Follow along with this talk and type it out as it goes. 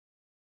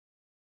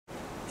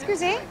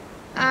Scusi?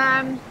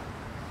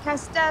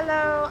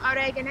 Castello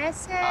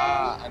Oreganese?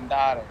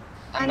 Andare.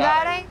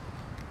 Andare?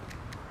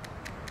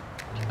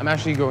 I'm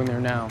actually going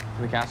there now,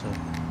 to the castle.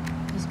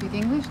 You speak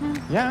English now?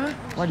 Yeah?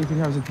 Why, do you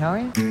think I was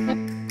Italian?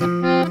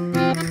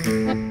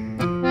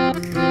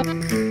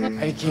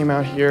 I came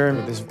out here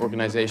with this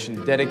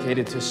organization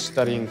dedicated to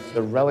studying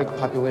the relic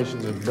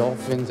populations of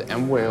dolphins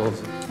and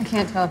whales. I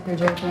can't tell if you're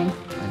joking.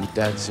 I'm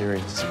dead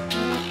serious.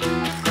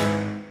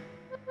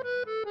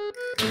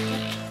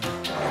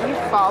 Are you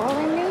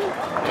following me?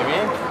 Maybe?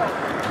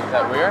 Is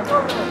that weird?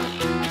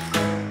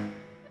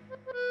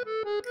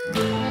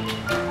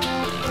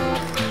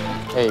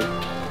 Hey.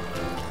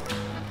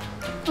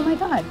 Oh my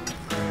God.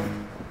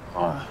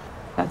 Oh.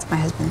 That's my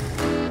husband.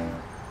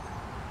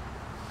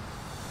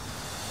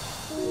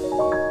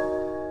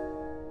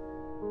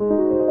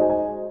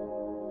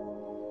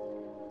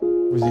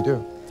 What does he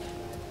do?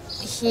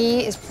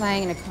 He is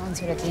playing in a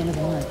concert at the end of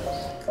the month.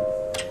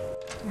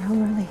 You're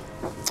home early.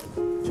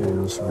 Jane,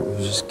 I'm sorry.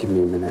 Just give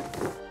me a minute.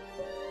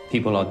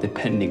 People are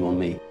depending on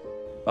me.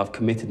 I've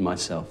committed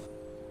myself.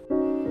 You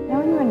know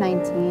when you were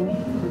 19,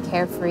 and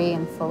carefree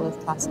and full of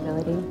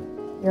possibility?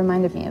 You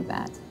reminded me of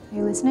that. Are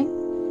you listening?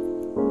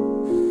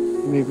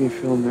 You make me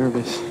feel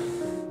nervous.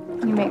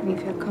 You make me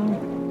feel calm.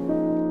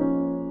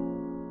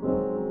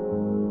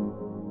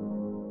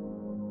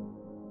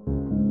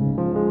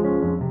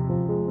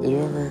 Did you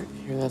ever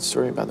hear that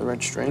story about the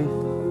red string?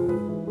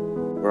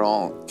 We're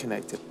all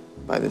connected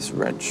by this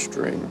red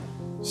string.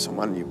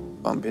 Someone you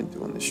bump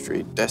into on the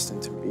street,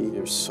 destined to be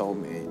your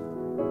soulmate.